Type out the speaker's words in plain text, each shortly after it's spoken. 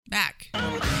Back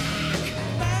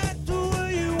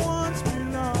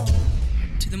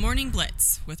to the Morning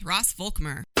Blitz with Ross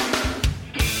Volkmer.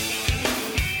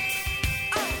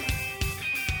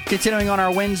 Continuing on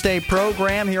our Wednesday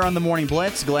program here on the Morning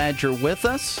Blitz. Glad you're with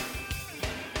us.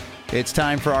 It's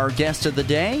time for our guest of the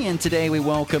day, and today we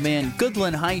welcome in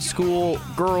Goodland High School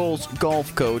girls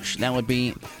golf coach. That would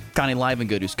be Connie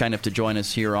Livengood, who's kind enough to join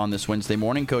us here on this Wednesday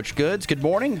morning. Coach Goods, good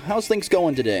morning. How's things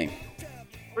going today?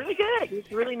 Really good.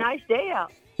 It's a really nice day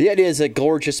out. Yeah, it is a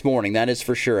gorgeous morning, that is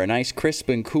for sure. A nice, crisp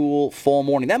and cool fall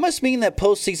morning. That must mean that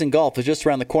postseason golf is just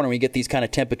around the corner when you get these kind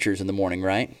of temperatures in the morning,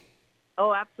 right?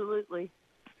 Oh, absolutely.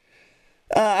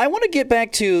 I want to get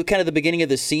back to kind of the beginning of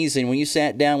the season when you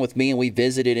sat down with me and we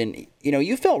visited, and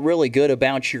you felt really good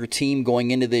about your team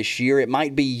going into this year. It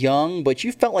might be young, but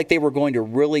you felt like they were going to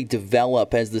really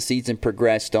develop as the season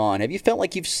progressed on. Have you felt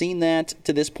like you've seen that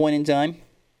to this point in time?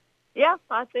 Yeah,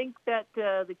 I think that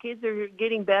the kids are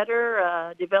getting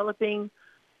better, developing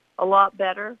a lot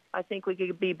better. I think we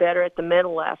could be better at the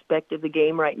mental aspect of the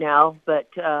game right now, but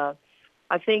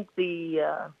I think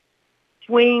the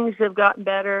swings have gotten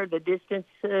better. The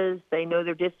distances, they know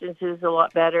their distances a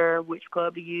lot better. Which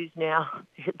club to use now,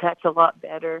 that's a lot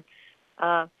better.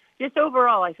 Just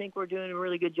overall, I think we're doing a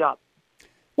really good job.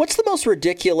 What's the most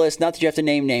ridiculous, not that you have to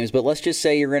name names, but let's just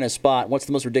say you're in a spot, what's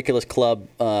the most ridiculous club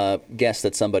guess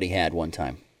that somebody had one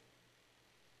time?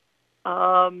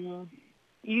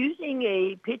 Using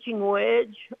a pitching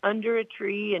wedge under a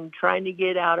tree and trying to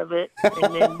get out of it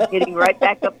and then getting right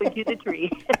back up into the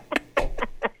tree.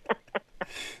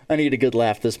 I need a good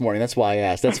laugh this morning. That's why I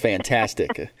asked. That's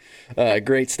fantastic.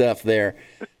 Great stuff there.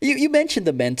 You mentioned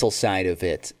the mental side of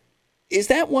it. Is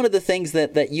that one of the things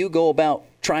that you go about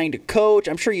trying to coach?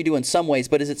 I'm sure you do in some ways,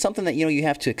 but is it something that you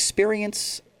have to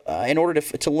experience in order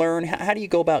to learn? How do you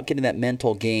go about getting that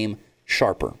mental game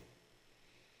sharper?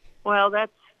 Well,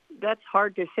 that's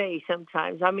hard to say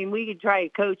sometimes. I mean, we can try to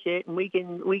coach it, and we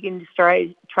can just try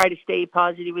to stay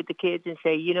positive with the kids and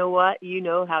say, you know what, you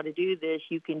know how to do this,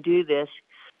 you can do this.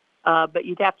 But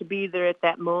you'd have to be there at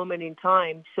that moment in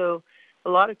time. So a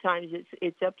lot of times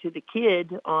it's up to the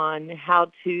kid on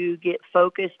how to get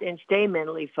focused and stay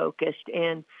mentally focused.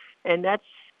 And that's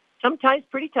sometimes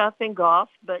pretty tough in golf,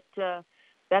 but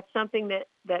that's something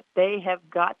that they have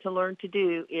got to learn to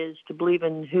do, is to believe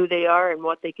in who they are and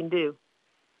what they can do.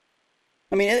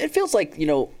 I mean, it feels like,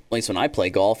 at least when I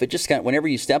play golf, it just whenever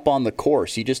you step on the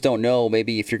course, you just don't know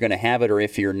maybe if you're going to have it or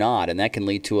if you're not, and that can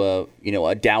lead to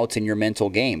a doubt in your mental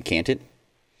game, can't it?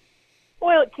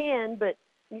 Well, it can, but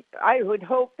I would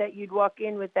hope that you'd walk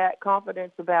in with that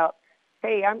confidence about,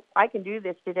 hey, I can do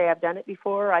this today. I've done it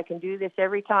before. I can do this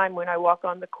every time when I walk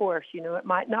on the course. It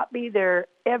might not be there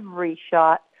every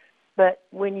shot, but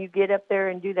when you get up there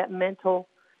and do that mental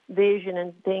vision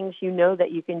and things,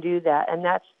 that you can do that, and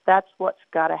that's what's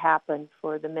got to happen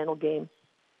for the mental game.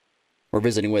 We're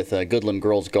visiting with Goodland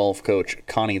girls golf coach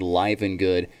Connie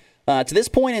Livengood. To this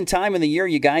point in time in the year,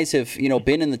 you guys have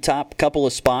been in the top couple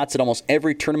of spots at almost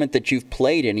every tournament that you've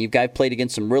played in. You guys played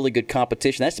against some really good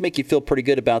competition. That's to make you feel pretty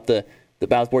good about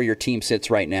about where your team sits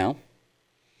right now.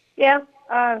 Yeah,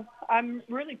 I'm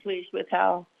really pleased with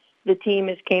how the team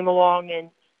has came along and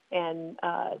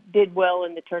did well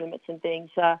in the tournaments and things.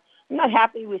 I'm not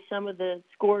happy with some of the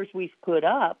scores we've put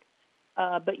up,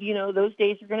 but those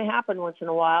days are going to happen once in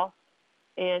a while.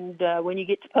 And when you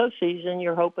get to postseason,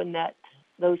 you're hoping that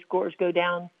those scores go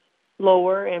down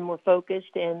lower and we're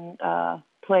focused and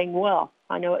playing well.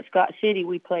 I know at Scott City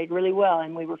we played really well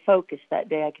and we were focused that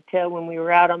day. I could tell when we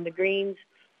were out on the greens,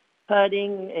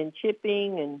 putting and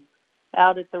chipping and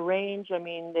out at the range. I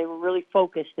mean, they were really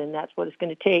focused, and that's what it's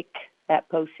going to take at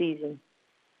postseason.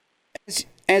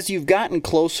 As you've gotten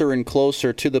closer and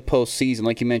closer to the postseason,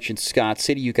 like you mentioned, Scott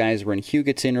City, you guys were in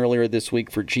Hugoton earlier this week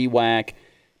for GWAC.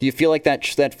 Do you feel like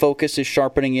that focus is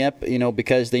sharpening up,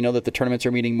 because they know that the tournaments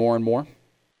are meeting more and more?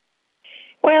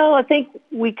 Well, I think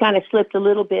we kind of slipped a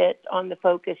little bit on the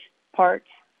focus part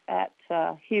at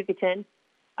Hugoton.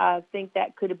 I think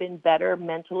that could have been better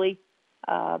mentally,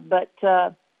 but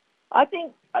I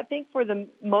think for the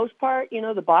most part,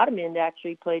 the bottom end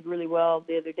actually played really well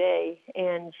the other day,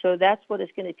 and so that's what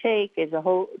it's going to take, is a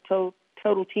whole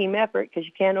total team effort, because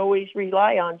you can't always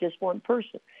rely on just one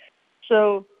person.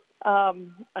 So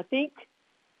I think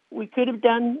we could have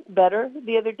done better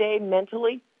the other day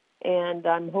mentally, and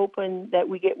I'm hoping that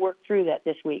we get worked through that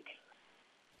this week.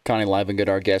 Connie Livengood,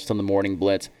 our guest on the Morning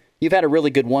Blitz. You've had a really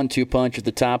good 1-2 punch at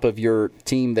the top of your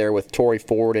team there with Tori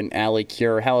Ford and Allie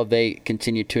Cure. How have they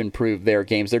continued to improve their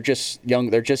games? They're just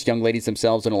young ladies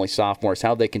themselves and only sophomores. How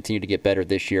have they continued to get better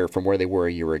this year from where they were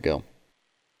a year ago?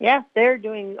 Yeah, they're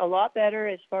doing a lot better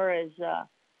as far as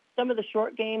some of the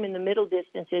short game and the middle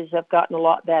distances have gotten a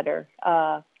lot better.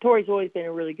 Tori's always been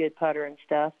a really good putter and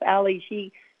stuff. Allie,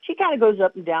 she kind of goes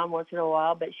up and down once in a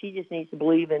while, but she just needs to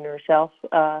believe in herself.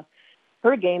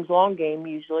 Her game's long game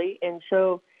usually, and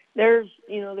so there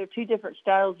are two different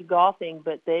styles of golfing,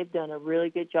 but they've done a really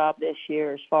good job this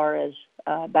year as far as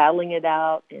battling it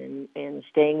out and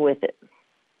staying with it.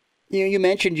 You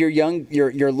mentioned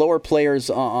your lower players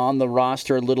on the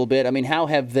roster a little bit. I mean, how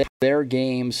have their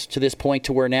games to this point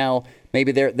to where now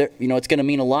maybe they're it's going to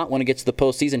mean a lot when it gets to the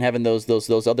postseason having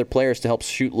those other players to help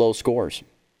shoot low scores.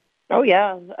 Oh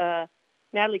yeah,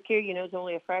 Natalie Keir, is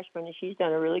only a freshman and she's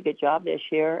done a really good job this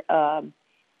year.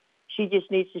 She just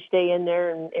needs to stay in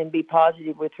there and be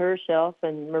positive with herself.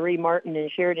 And Marie Martin and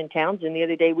Sheridan Townsend, the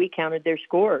other day we counted their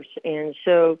scores, and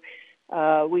so.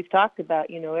 We've talked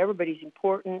about, everybody's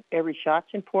important. Every shot's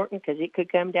important because it could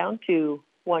come down to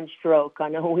one stroke. I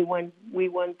know we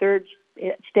won third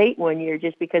state one year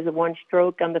just because of one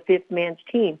stroke on the fifth man's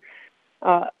team.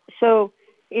 So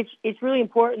it's really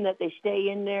important that they stay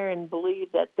in there and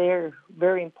believe that they're a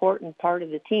very important part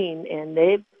of the team, and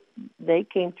they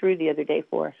came through the other day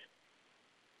for us.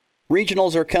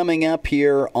 Regionals are coming up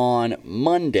here on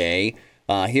Monday.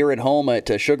 Here at home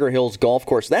at Sugar Hills Golf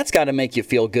Course. That's got to make you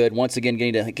feel good, once again,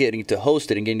 getting to host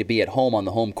it and getting to be at home on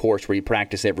the home course where you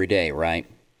practice every day, right?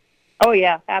 Oh,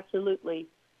 yeah, absolutely.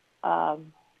 I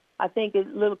think a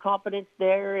little confidence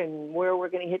there and where we're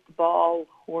going to hit the ball,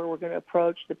 where we're going to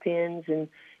approach the pins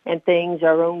and things,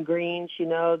 our own greens,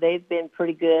 they've been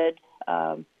pretty good.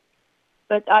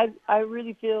 But I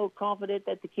really feel confident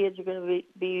that the kids are going to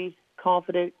be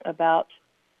confident about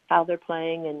how they're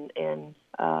playing and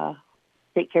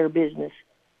take care of business.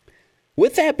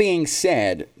 With that being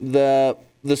said, the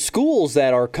schools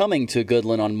that are coming to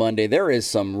Goodland on Monday, there is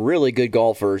some really good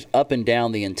golfers up and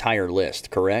down the entire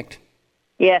list, correct?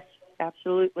 Yes,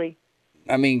 absolutely.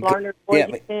 I mean, Larned,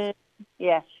 Hoisington,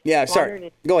 yes. Yeah,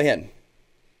 sorry. Go ahead.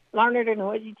 Larned and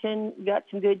Hoisington got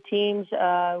some good teams.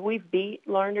 We've beat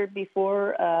Larned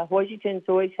before. Hoisington's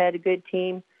always had a good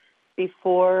team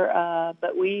before,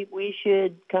 but we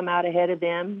should come out ahead of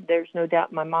them. There's no doubt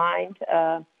in my mind.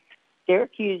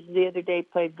 Syracuse the other day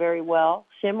played very well.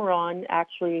 Cimarron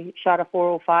actually shot a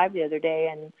 405 the other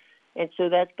day, and so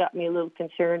that's got me a little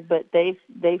concerned. But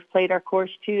they've played our course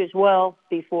too as well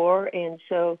before, and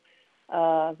so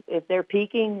if they're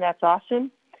peaking, that's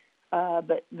awesome.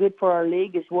 But good for our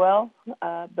league as well.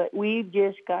 But we've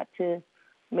just got to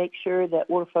make sure that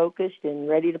we're focused and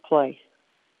ready to play.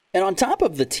 And on top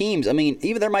of the teams, I mean,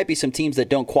 even there might be some teams that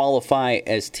don't qualify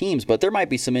as teams, but there might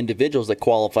be some individuals that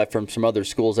qualify from some other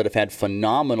schools that have had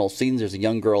phenomenal seasons. There's a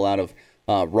young girl out of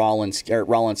Rawlins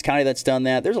County that's done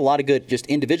that. There's a lot of good just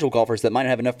individual golfers that might not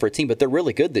have enough for a team, but they're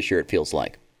really good this year, it feels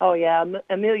like. Oh, yeah.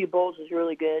 Amelia Bowles is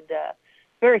really good.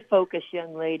 Very focused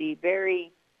young lady,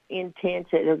 very intense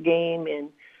at her game, and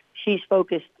she's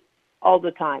focused all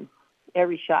the time.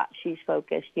 Every shot she's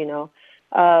focused,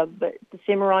 But the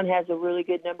Cimarron has a really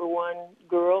good number one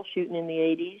girl shooting in the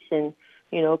 80s,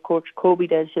 and, of course, Colby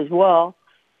does as well.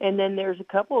 And then there's a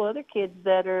couple other kids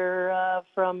that are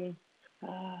from,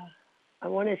 I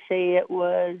want to say it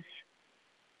was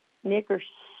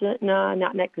Nickerson. No,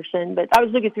 not Nickerson, but I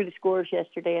was looking through the scores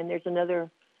yesterday, and there's another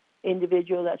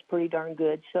individual that's pretty darn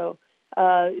good. So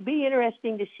it'd be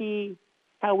interesting to see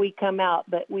how we come out,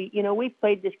 but we've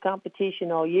played this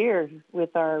competition all year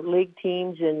with our league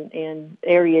teams and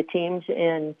area teams,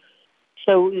 and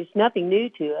so it's nothing new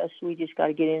to us. We just got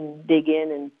to get in, dig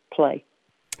in, and play.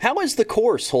 How is the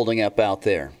course holding up out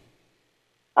there?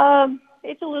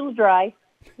 It's a little dry,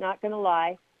 not going to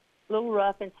lie. A little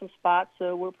rough in some spots,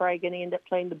 so we're probably going to end up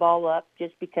playing the ball up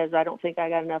just because I don't think I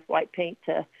got enough white paint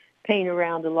to paint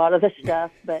around a lot of the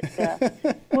stuff, but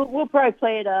we'll probably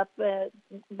play it up, but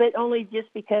only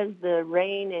just because the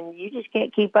rain, and you just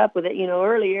can't keep up with it.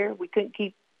 Earlier we couldn't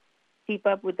keep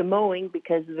up with the mowing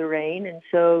because of the rain, and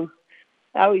so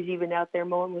I was even out there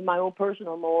mowing with my own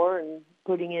personal mower and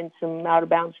putting in some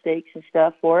out-of-bounds stakes and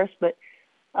stuff for us, but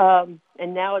and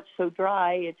now it's so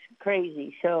dry, it's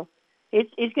crazy. So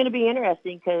it's going to be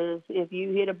interesting because if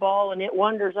you hit a ball and it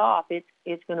wanders off,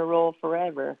 it's going to roll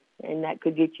forever. And that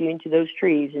could get you into those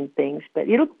trees and things. But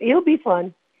it'll be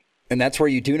fun. And that's where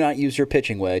you do not use your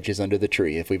pitching wedge is under the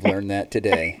tree, if we've learned that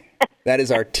today. That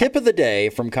is our tip of the day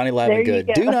from Connie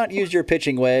Livengood. Do not use your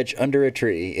pitching wedge under a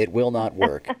tree. It will not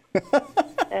work.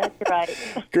 That's right.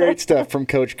 Great stuff from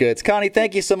Coach Goods. Connie,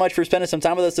 thank you so much for spending some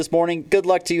time with us this morning. Good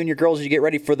luck to you and your girls as you get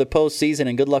ready for the postseason,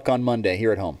 and good luck on Monday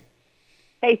here at home.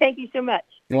 Hey, thank you so much.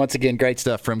 And once again, great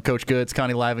stuff from Coach Goods,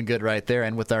 Connie Livengood right there,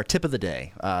 and with our tip of the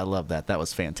day. I love that. That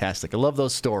was fantastic. I love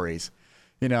those stories.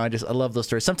 I love those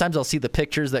stories. Sometimes I'll see the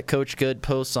pictures that Coach Good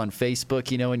posts on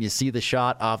Facebook, and you see the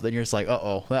shot off, then you're just like,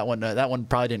 uh-oh, that one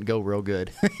probably didn't go real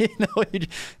good.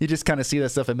 You just kind of see that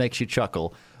stuff. It makes you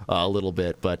chuckle a little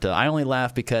bit. But I only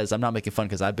laugh because I'm not making fun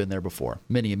because I've been there before,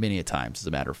 many a times, as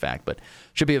a matter of fact. But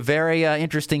should be a very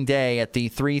interesting day at the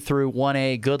 3 through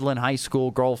 1A Goodland High School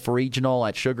Golf Regional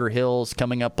at Sugar Hills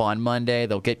coming up on Monday.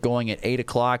 They'll get going at 8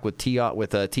 o'clock with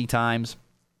tee times.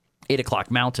 8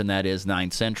 o'clock Mountain, that is, 9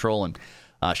 Central. And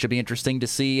should be interesting to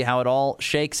see how it all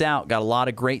shakes out. Got a lot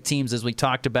of great teams, as we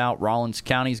talked about. Rollins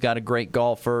County's got a great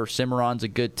golfer. Cimarron's a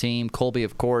good team. Colby,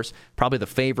 of course, probably the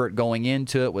favorite going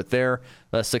into it with their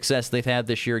success they've had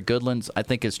this year. Goodland's, I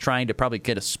think, is trying to probably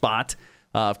get a spot.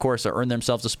 Of course, earn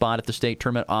themselves a spot at the state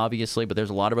tournament, obviously, but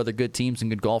there's a lot of other good teams and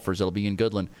good golfers that'll be in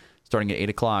Goodland starting at 8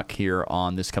 o'clock here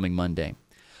on this coming Monday.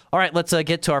 All right, let's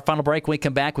get to our final break. When we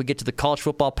come back, we get to the college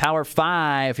football Power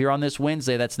 5 here on this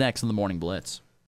Wednesday. That's next in the Morning Blitz.